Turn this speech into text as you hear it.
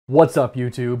What's up,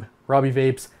 YouTube? Robbie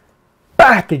Vapes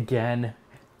back again,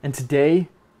 and today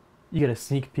you get a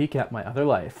sneak peek at my other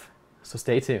life, so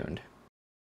stay tuned.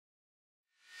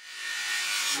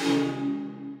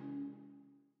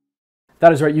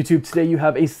 That is right, YouTube. Today you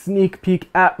have a sneak peek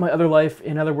at my other life.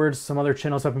 In other words, some other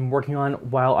channels I've been working on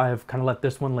while I've kind of let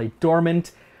this one lay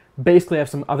dormant. Basically, I have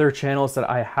some other channels that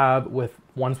I have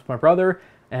one's with my brother,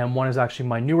 and one is actually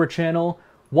my newer channel.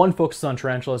 One focuses on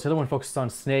tarantulas, the other one focuses on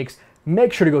snakes.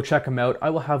 Make sure to go check them out. I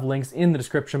will have links in the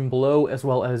description below as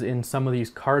well as in some of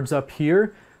these cards up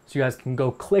here. So you guys can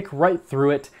go click right through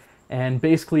it. And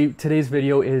basically today's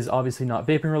video is obviously not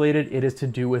vaping related. It is to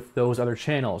do with those other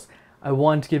channels. I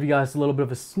want to give you guys a little bit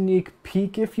of a sneak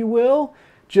peek, if you will,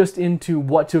 just into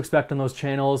what to expect on those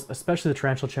channels, especially the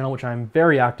Tarantula channel, which I'm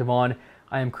very active on.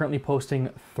 I am currently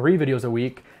posting 3 videos a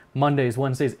week, Mondays,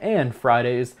 Wednesdays, and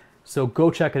Fridays. So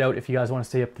go check it out if you guys want to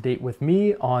stay up to date with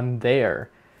me on there.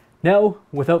 Now,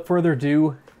 without further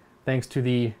ado, thanks to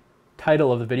the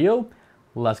title of the video,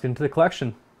 let's get into the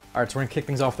collection. All right, so we're gonna kick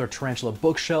things off with our Tarantula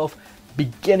bookshelf,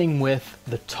 beginning with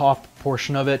the top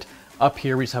portion of it. Up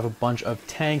here, we just have a bunch of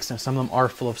tanks, and some of them are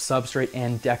full of substrate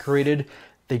and decorated.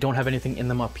 They don't have anything in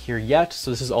them up here yet,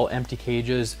 so this is all empty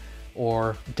cages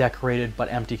or decorated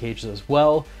but empty cages as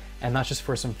well. And that's just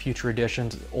for some future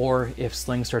editions, or if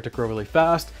slings start to grow really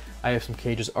fast, I have some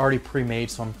cages already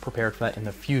pre-made, so I'm prepared for that in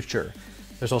the future.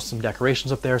 There's also some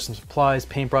decorations up there, some supplies,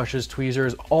 paintbrushes,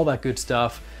 tweezers, all that good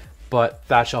stuff, but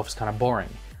that shelf is kind of boring.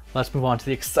 Let's move on to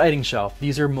the exciting shelf.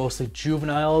 These are mostly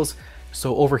juveniles.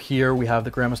 So over here we have the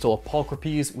Grammostola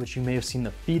pulchripes, which you may have seen the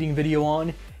feeding video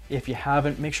on. If you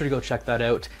haven't, make sure to go check that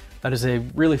out. That is a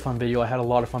really fun video. I had a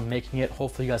lot of fun making it.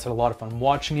 Hopefully you guys had a lot of fun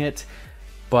watching it.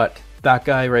 But that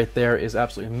guy right there is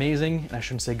absolutely amazing. And I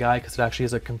shouldn't say guy because it actually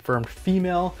is a confirmed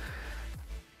female.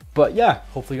 But yeah,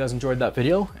 hopefully you guys enjoyed that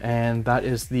video, and that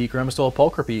is the Grammostola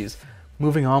pulchripes.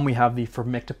 Moving on, we have the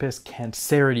Phormictopus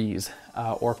cancerides,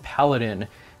 or paladin.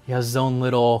 He has his own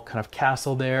little kind of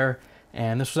castle there,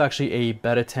 and this was actually a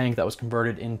betta tank that was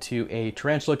converted into a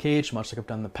tarantula cage, much like I've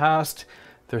done in the past.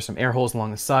 There's some air holes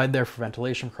along the side there for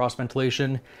ventilation, cross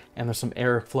ventilation, and there's some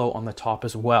airflow on the top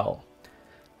as well.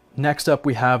 Next up,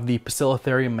 we have the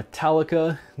Poecilotherium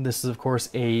metallica. This is, of course,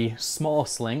 a small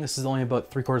sling. This is only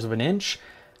about 3/4 of an inch.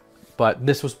 But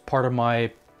this was part of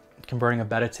my converting a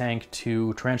betta tank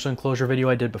to tarantula enclosure video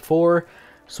I did before.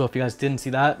 So if you guys didn't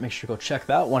see that, make sure to go check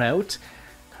that one out.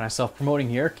 Kind of self-promoting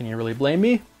here, can you really blame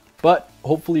me? But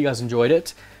hopefully you guys enjoyed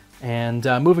it. And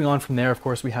moving on from there, of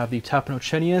course, we have the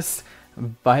Tapinocenius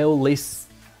violaceus,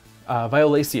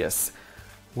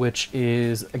 which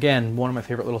is, again, one of my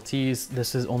favorite little teas.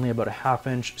 This is only about a 1/2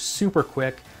 inch, super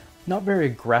quick, not very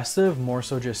aggressive, more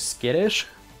so just skittish.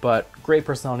 But great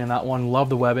personality on that one. Love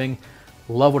the webbing,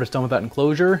 love what it's done with that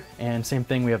enclosure. And same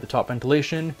thing, we have the top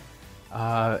ventilation,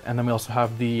 and then we also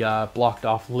have the blocked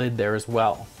off lid there as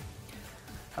well.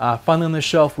 Finally on this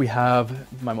shelf, we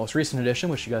have my most recent edition,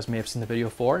 which you guys may have seen the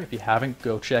video for. If you haven't,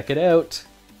 go check it out,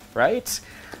 right?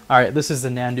 All right, this is the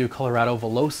Nandu Colorado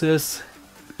Velocis.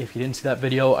 If you didn't see that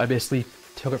video, I basically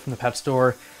took it from the pet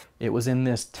store. It was in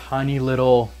this tiny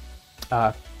little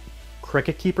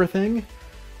cricket keeper thing.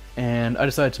 And I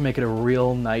decided to make it a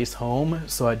real nice home.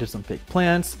 So I did some fake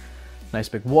plants, nice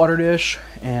big water dish,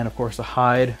 and of course a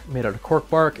hide made out of cork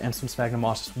bark and some sphagnum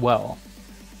moss as well.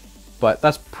 But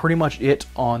that's pretty much it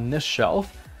on this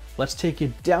shelf. Let's take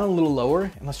you down a little lower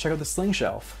and let's check out the sling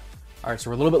shelf. All right, so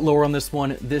we're a little bit lower on this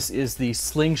one. This is the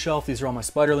sling shelf. These are all my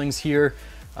spiderlings here.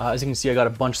 As you can see, I got a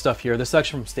bunch of stuff here. This is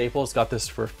actually from Staples. Got this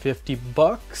for 50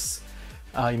 bucks.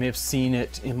 You may have seen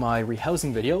it in my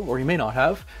rehousing video, or you may not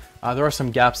have. There are some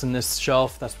gaps in this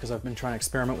shelf. That's because I've been trying to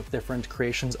experiment with different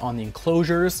creations on the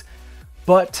enclosures.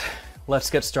 But let's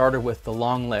get started with the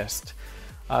long list.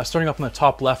 Starting up on the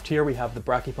top left here, we have the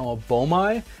Brachypelma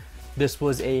bomi. This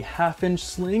was a 1/2 inch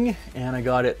sling, and I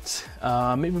got it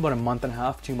maybe about a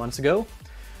 1.5, 2 months ago.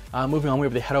 Moving on, we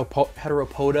have the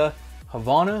Heteropoda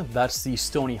havana. That's the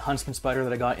stony huntsman spider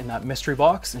that I got in that mystery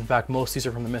box. In fact, most of these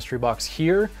are from the mystery box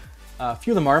here. A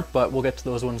few of them aren't, but we'll get to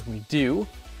those ones when we do.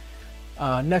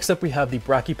 Next up, we have the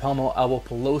Brachypelma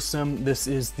albopilosum. This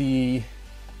is the,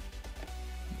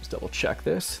 let's double check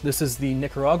this. This is the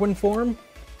Nicaraguan form.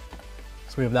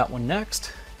 So we have that one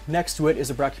next. Next to it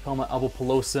is a Brachypelma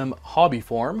albopilosum hobby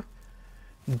form.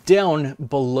 Down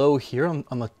below here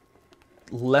on the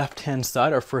left-hand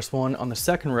side, our first one on the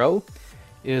second row,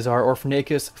 is our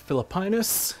Orphanacus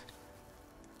philippinus.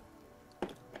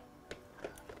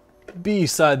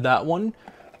 Beside that one,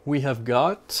 we have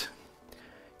got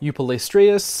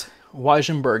Eupalastreus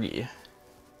weissenbergi.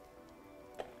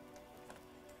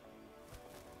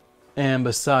 And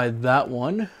beside that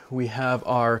one, we have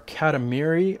our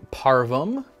Katamari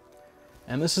Parvum.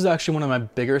 And this is actually one of my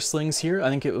bigger slings here. I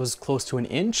think it was close to 1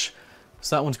 inch.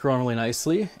 So that one's growing really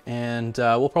nicely. And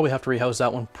we'll probably have to rehouse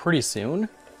that one pretty soon.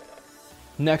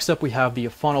 Next up, we have the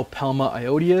Phonopelma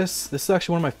Iodeus. This is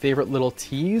actually one of my favorite little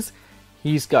teas.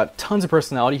 He's got tons of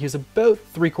personality. He's about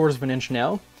 3/4 of an inch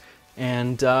now.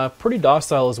 And pretty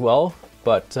docile as well.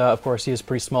 But of course, he is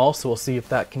pretty small. So we'll see if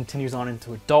that continues on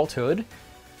into adulthood.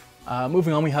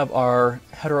 Moving on, we have our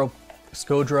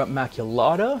Heteroscodra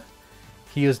maculata.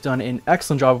 He has done an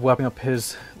excellent job of wrapping up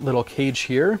his little cage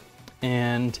here,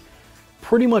 and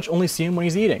pretty much only see him when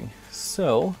he's eating.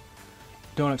 So,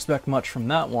 don't expect much from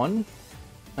that one.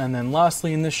 And then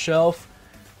lastly in this shelf,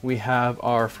 we have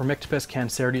our Phormictopus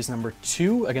cancerides number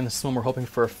 2. Again, this is one we're hoping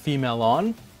for a female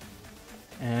on.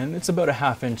 And it's about a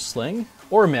 1/2 inch sling,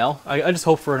 or a male. I just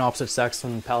hope for an opposite sex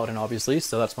than Paladin, obviously,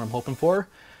 so that's what I'm hoping for.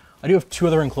 I do have 2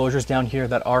 other enclosures down here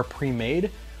that are pre-made,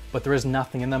 but there is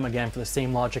nothing in them, again, for the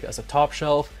same logic as a top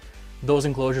shelf. Those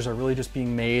enclosures are really just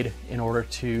being made in order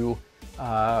to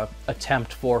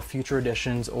attempt for future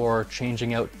editions or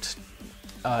changing out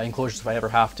enclosures if I ever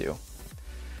have to.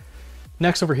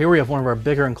 Next over here, we have one of our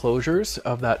bigger enclosures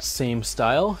of that same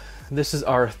style. This is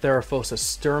our Theraphosa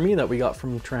sturmi that we got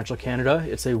from Tarantula Canada.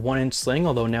 It's a 1 inch sling,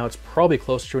 although now it's probably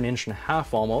closer to 1.5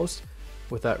 inches almost,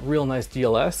 with that real nice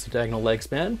DLS, diagonal leg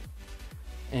span.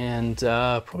 And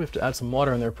probably have to add some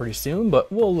water in there pretty soon,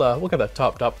 but we'll get that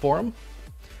topped up for him.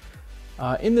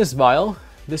 In this vial,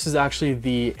 this is actually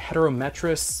the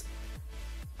Heterometris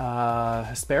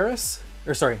hesperus,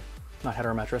 or sorry, not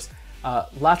Heterometris,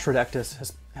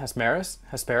 Latrodectus hesperus.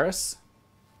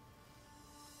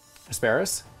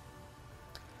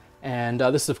 And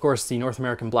this is of course the North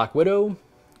American Black Widow,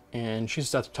 and she's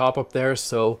just at the top up there,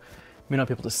 so you may not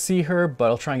be able to see her, but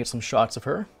I'll try and get some shots of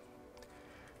her.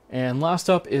 And last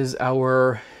up is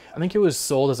our, I think it was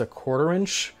sold as a 1/4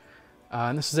 inch,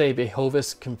 and this is a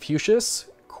Vehovis Confucius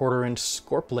 1/4 inch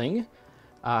Scorpling.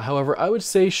 However, I would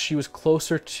say she was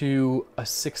closer to a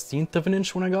 1/16 of an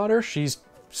inch when I got her. She's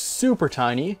super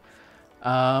tiny,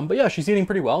 but yeah, she's eating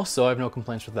pretty well, so I have no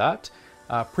complaints with that.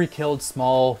 Pre-killed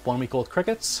small 1-week-old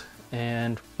crickets,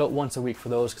 and about once a week for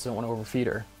those because I don't want to overfeed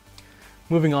her.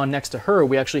 Moving on, next to her,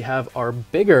 we actually have our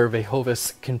bigger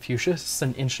Vehovis Confucius,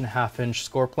 an 1.5 inch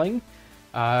Scorpling.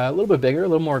 A little bit bigger, a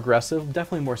little more aggressive,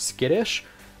 definitely more skittish,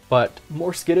 but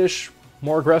more skittish,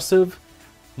 more aggressive,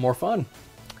 more fun.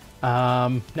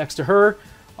 Next to her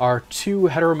are 2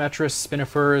 Heterometris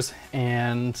spinifers,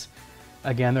 and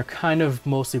again, they're kind of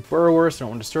mostly burrowers, so I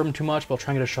don't want to disturb them too much, but I'll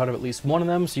try and get a shot of at least one of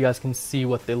them so you guys can see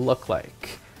what they look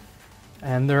like.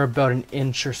 And they're about 1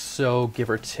 inch or so, give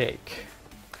or take.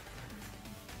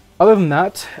 Other than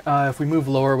that, if we move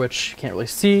lower, which you can't really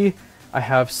see, I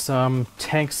have some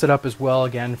tanks set up as well,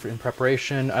 again, in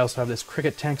preparation. I also have this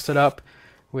cricket tank set up,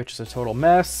 which is a total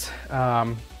mess.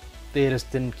 They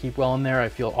just didn't keep well in there. I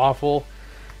feel awful.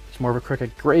 It's more of a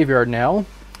cricket graveyard now,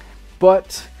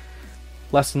 but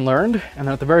lesson learned. And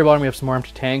then at the very bottom, we have some more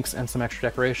empty tanks and some extra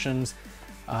decorations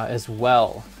as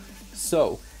well.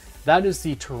 So that is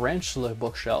the Tarantula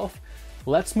bookshelf.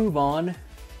 Let's move on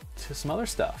to some other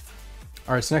stuff.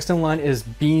 All right, so next in line is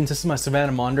Beans. This is my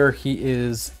Savannah Monitor. He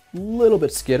is a little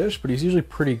bit skittish, but he's usually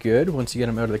pretty good once you get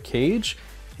him out of the cage.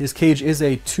 His cage is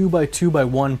a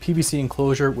 2x2x1 PVC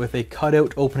enclosure with a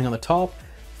cutout opening on the top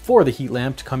for the heat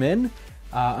lamp to come in.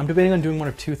 I'm debating on doing one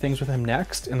of 2 things with him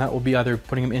next, and that will be either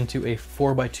putting him into a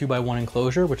 4x2x1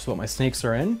 enclosure, which is what my snakes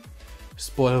are in.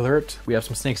 Spoiler alert, we have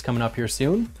some snakes coming up here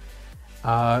soon.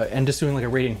 And just doing like a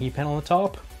radiant heat panel on the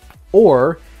top.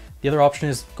 Or the other option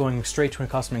is going straight to a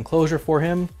custom enclosure for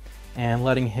him and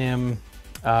letting him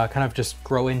kind of just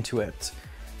grow into it.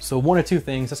 So one of 2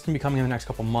 things, that's gonna be coming in the next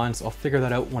couple months. I'll figure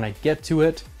that out when I get to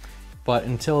it. But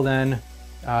until then,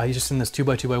 he's just in this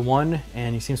 2x2x1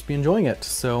 and he seems to be enjoying it.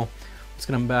 So let's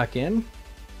get him back in.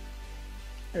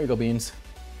 There you go, Beans.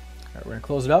 All right, we're gonna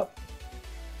close it up.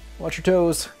 Watch your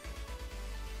toes.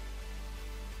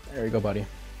 There you go, buddy.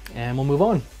 And we'll move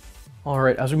on. All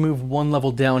right, as we move one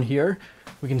level down here,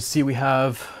 we can see we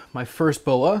have my first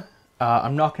boa.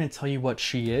 I'm not gonna tell you what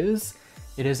she is.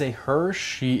 It is a her.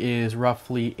 She is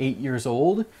roughly 8 years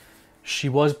old. She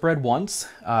was bred once,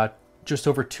 just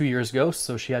over 2 years ago,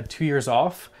 so she had 2 years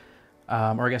off,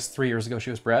 or I guess 3 years ago she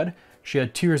was bred. She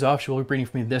had 2 years off. She will be breeding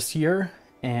for me this year,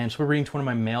 and she'll be breeding to one of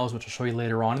my males, which I'll show you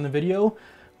later on in the video.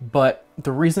 But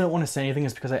the reason I don't want to say anything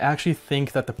is because I actually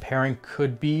think that the pairing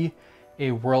could be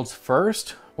a world's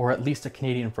first, or at least a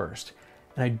Canadian first.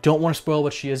 And I don't want to spoil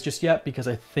what she is just yet because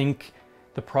I think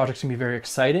the project's gonna be very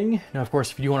exciting. Now, of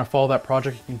course, if you do want to follow that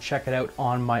project, you can check it out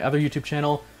on my other YouTube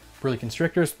channel, Bruley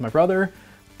Constrictors with my brother.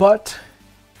 But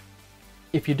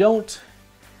if you don't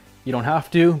have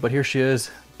to, but here she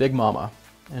is, Big Mama,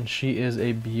 and she is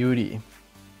a beauty.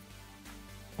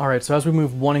 All right, so as we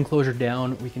move one enclosure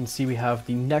down, we can see we have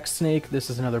the next snake.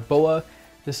 This is another boa.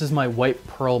 This is my white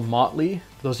pearl motley.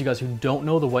 For those of you guys who don't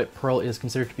know, the white pearl is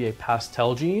considered to be a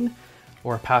pastel gene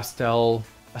or a pastel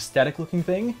aesthetic looking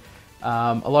thing.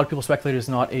 A lot of people speculate it's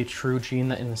not a true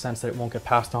gene in the sense that it won't get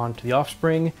passed on to the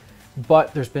offspring,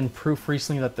 but there's been proof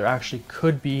recently that there actually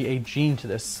could be a gene to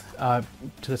this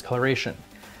coloration.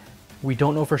 We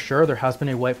don't know for sure. There has been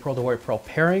a white pearl to white pearl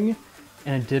pairing,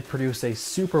 and it did produce a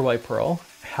super white pearl.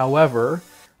 However,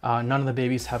 none of the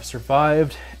babies have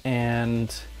survived,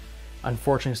 and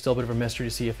unfortunately still a bit of a mystery to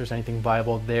see if there's anything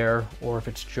viable there or if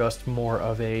it's just more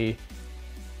of a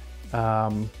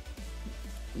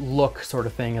look sort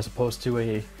of thing as opposed to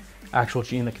a actual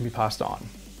gene that can be passed on.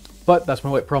 But that's my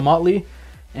white pearl motley,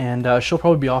 and she'll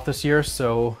probably be off this year,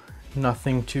 so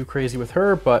nothing too crazy with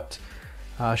her, but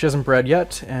she hasn't bred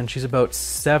yet, and she's about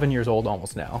 7 years old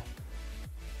almost now.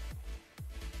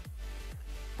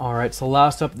 All right, so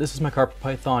last up, this is my carpet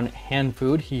python hand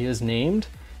food. He is named,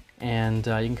 and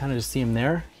you can kind of just see him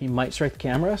there. He might strike the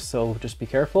camera, so just be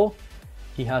careful.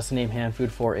 He has the name hand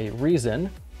food for a reason.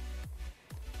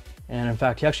 And in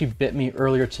fact, he actually bit me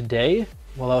earlier today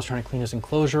while I was trying to clean his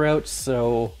enclosure out,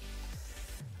 so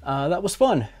that was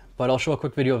fun, but I'll show a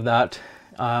quick video of that.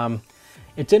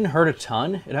 It didn't hurt a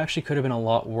ton. It actually could have been a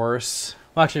lot worse.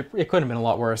 Well, actually, it could have been a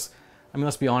lot worse. I mean,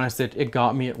 let's be honest, it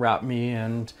got me, it wrapped me,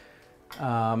 and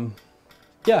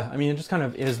yeah, I mean, it just kind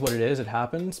of is what it is. It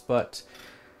happens, but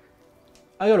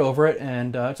I got over it,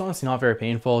 and it's honestly not very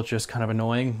painful. It's just kind of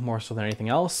annoying, more so than anything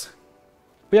else.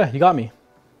 But yeah, you got me.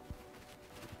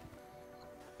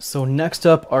 So next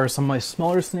up are some of my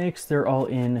smaller snakes. They're all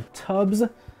in tubs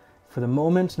for the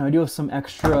moment. Now I do have some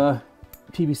extra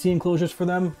PVC enclosures for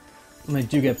them when they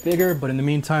do get bigger, but in the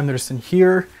meantime, they're just in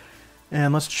here.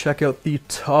 And let's check out the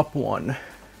top one.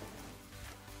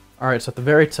 All right, so at the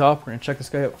very top, we're gonna check this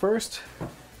guy out first.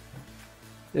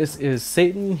 This is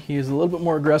Satan. He is a little bit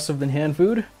more aggressive than hand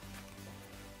food.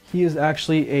 He is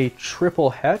actually a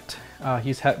triple het.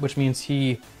 He's het, which means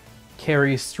he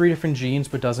carries 3 different genes,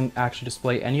 but doesn't actually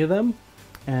display any of them.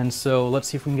 And so let's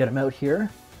see if we can get him out here.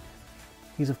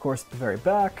 He's of course at the very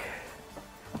back.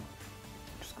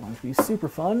 Just going to be super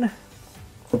fun.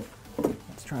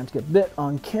 Let's try to get bit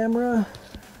on camera.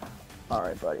 All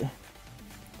right, buddy.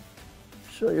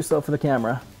 Show yourself for the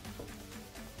camera.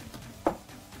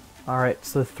 All right,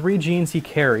 so the 3 genes he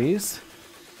carries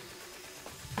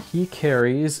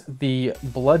the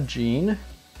blood gene,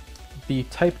 the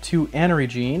type 2 anery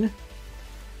gene,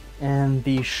 and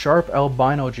the sharp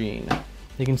albino gene.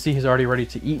 You can see he's already ready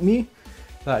to eat me.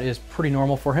 That is pretty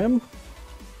normal for him.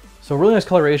 So really nice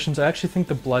colorations. I actually think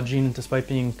the blood gene, despite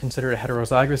being considered a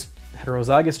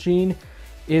heterozygous gene,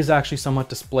 is actually somewhat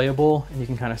displayable, and you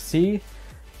can kind of see,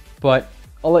 but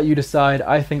I'll let you decide.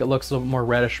 I think it looks a little more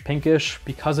reddish pinkish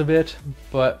because of it,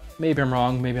 but maybe I'm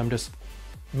wrong. Maybe I'm just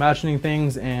imagining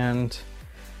things, and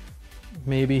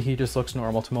maybe he just looks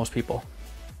normal to most people.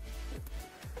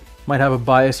 Might have a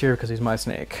bias here because he's my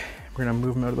snake. We're gonna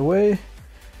move him out of the way.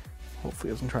 Hopefully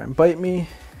he doesn't try and bite me.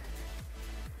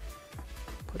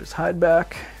 Put his hide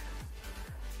back.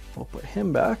 We'll put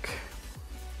him back.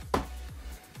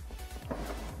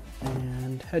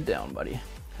 And head down, buddy.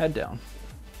 Head down.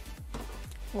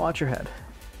 Watch your head.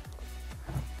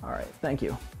 All right, thank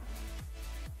you.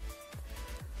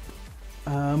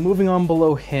 Moving on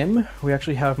below him, we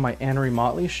actually have my anery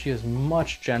motley. She is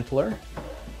much gentler.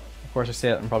 Of course, I say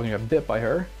that I'm probably gonna get bit by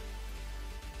her.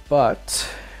 But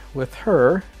with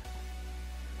her,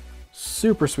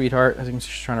 super sweetheart. As you can see,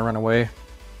 she's trying to run away.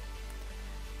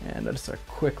 And just a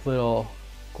quick little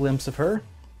glimpse of her.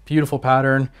 Beautiful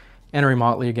pattern. Anery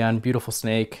motley again, beautiful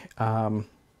snake.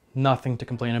 Nothing to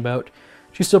complain about.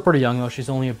 She's still pretty young though. She's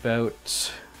only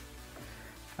about,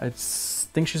 I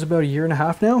think she's about 1.5 years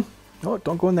now. Oh,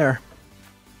 don't go in there.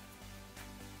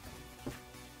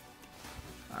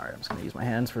 All right, I'm just gonna use my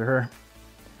hands for her.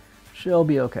 She'll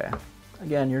be okay.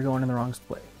 Again, you're going in the wrong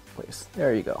place.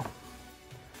 There you go.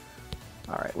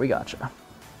 All right, we gotcha.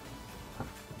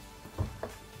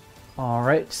 All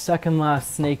right, second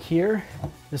last snake here.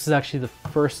 This is actually the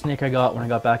first snake I got when I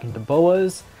got back into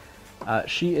boas.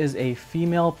 She is a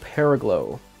female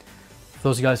paraglow. For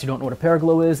those of you guys who don't know what a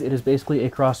paraglow is, it is basically a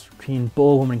cross between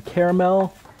bull woman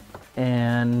caramel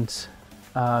and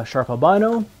sharp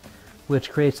albino, which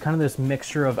creates kind of this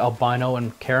mixture of albino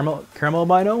and caramel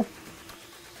albino.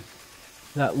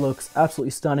 That looks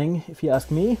absolutely stunning, if you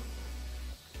ask me.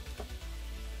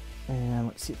 And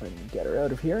let's see if I can get her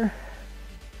out of here.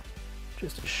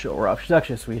 Just to show her off. She's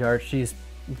actually a sweetheart. She's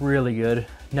really good.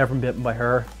 Never been bitten by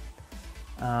her.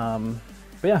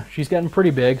 But yeah, she's getting pretty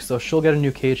big, so she'll get a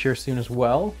new cage here soon as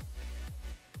well.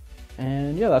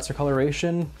 And yeah, that's her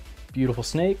coloration. Beautiful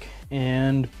snake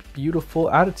and beautiful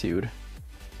attitude.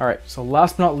 All right, so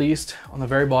last but not least, on the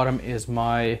very bottom is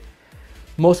my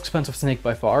most expensive snake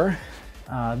by far.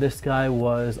 This guy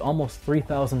was almost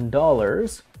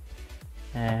 $3,000.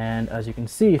 And as you can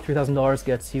see, $3,000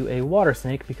 gets you a water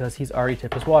snake because he's already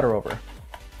tipped his water over.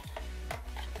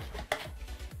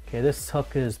 Okay, this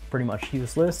hook is pretty much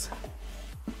useless.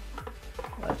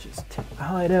 Let's just take the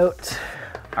hide out.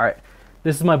 All right,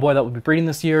 this is my boy that will be breeding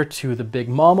this year to the Big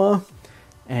Mama.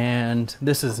 And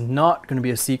this is not gonna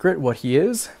be a secret what he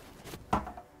is,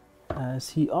 as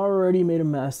he already made a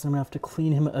mess. I'm gonna have to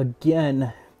clean him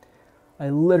again. I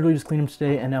literally just cleaned him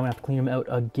today and now I'm gonna have to clean him out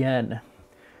again.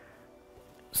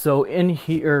 So in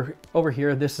here, over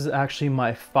here, this is actually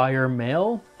my fire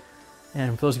male.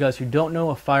 And for those of you guys who don't know,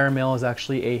 a fire male is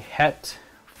actually a het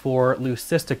for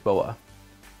leucistic boa.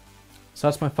 So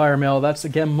that's my fire male. That's,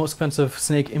 again, most expensive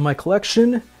snake in my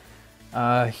collection.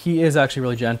 He is actually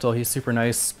really gentle. He's super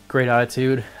nice, great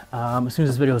attitude. As soon as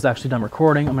this video is actually done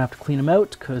recording, I'm gonna have to clean him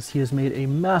out because he has made a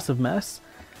massive mess.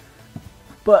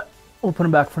 But we'll put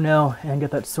him back for now and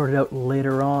get that sorted out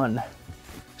later on.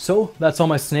 So that's all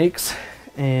my snakes.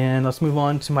 And let's move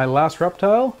on to my last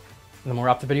reptile, and then we'll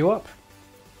wrap the video up.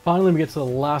 Finally, we get to the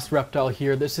last reptile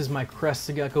here. This is my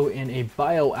crested gecko in a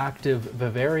bioactive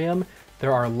vivarium.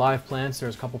 There are live plants.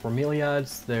 There's a couple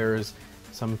bromeliads. There's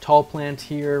some tall plant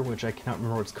here, which I cannot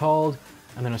remember what it's called.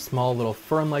 And then a small little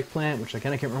fern-like plant, which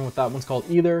again, I can't remember what that one's called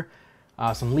either.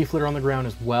 Some leaf litter on the ground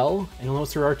as well. And you'll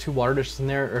notice there are 2 water dishes in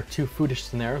there, or 2 food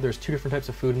dishes in there. There's 2 different types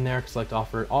of food in there because I like to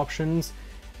offer options.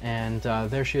 And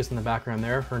there she is in the background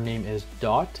there. Her name is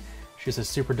Dot. She's a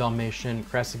super Dalmatian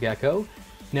crested gecko.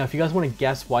 Now, if you guys want to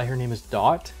guess why her name is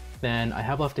Dot, then I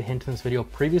have left a hint in this video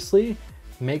previously.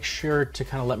 Make sure to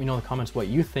kind of let me know in the comments what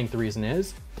you think the reason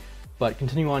is. But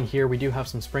continue on here, we do have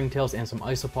some springtails and some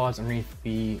isopods underneath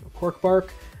the cork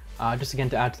bark. Just again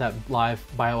to add to that live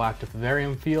bioactive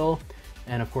vivarium feel.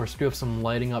 And of course, we do have some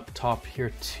lighting up top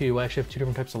here too. I actually have 2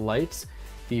 different types of lights.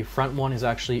 The front one is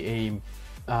actually a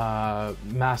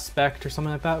mass spect or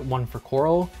something like that, one for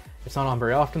coral. It's not on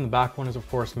very often. The back one is of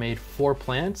course made for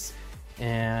plants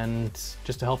and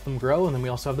just to help them grow. And then we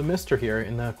also have the mister here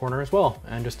in the corner as well,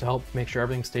 and just to help make sure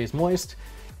everything stays moist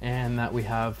and that we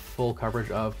have full coverage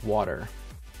of water.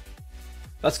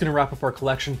 That's gonna wrap up our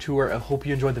collection tour. I hope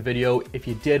you enjoyed the video. If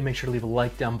you did, make sure to leave a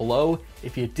like down below.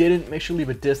 If you didn't, make sure to leave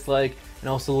a dislike, and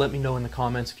also let me know in the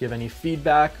comments if you have any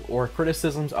feedback or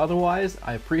criticisms. Otherwise,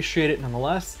 I appreciate it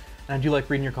nonetheless. And I do like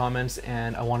reading your comments,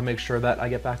 and I want to make sure that I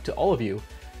get back to all of you.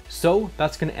 So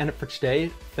that's going to end it for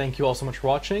today. Thank you all so much for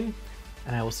watching,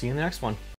 and I will see you in the next one.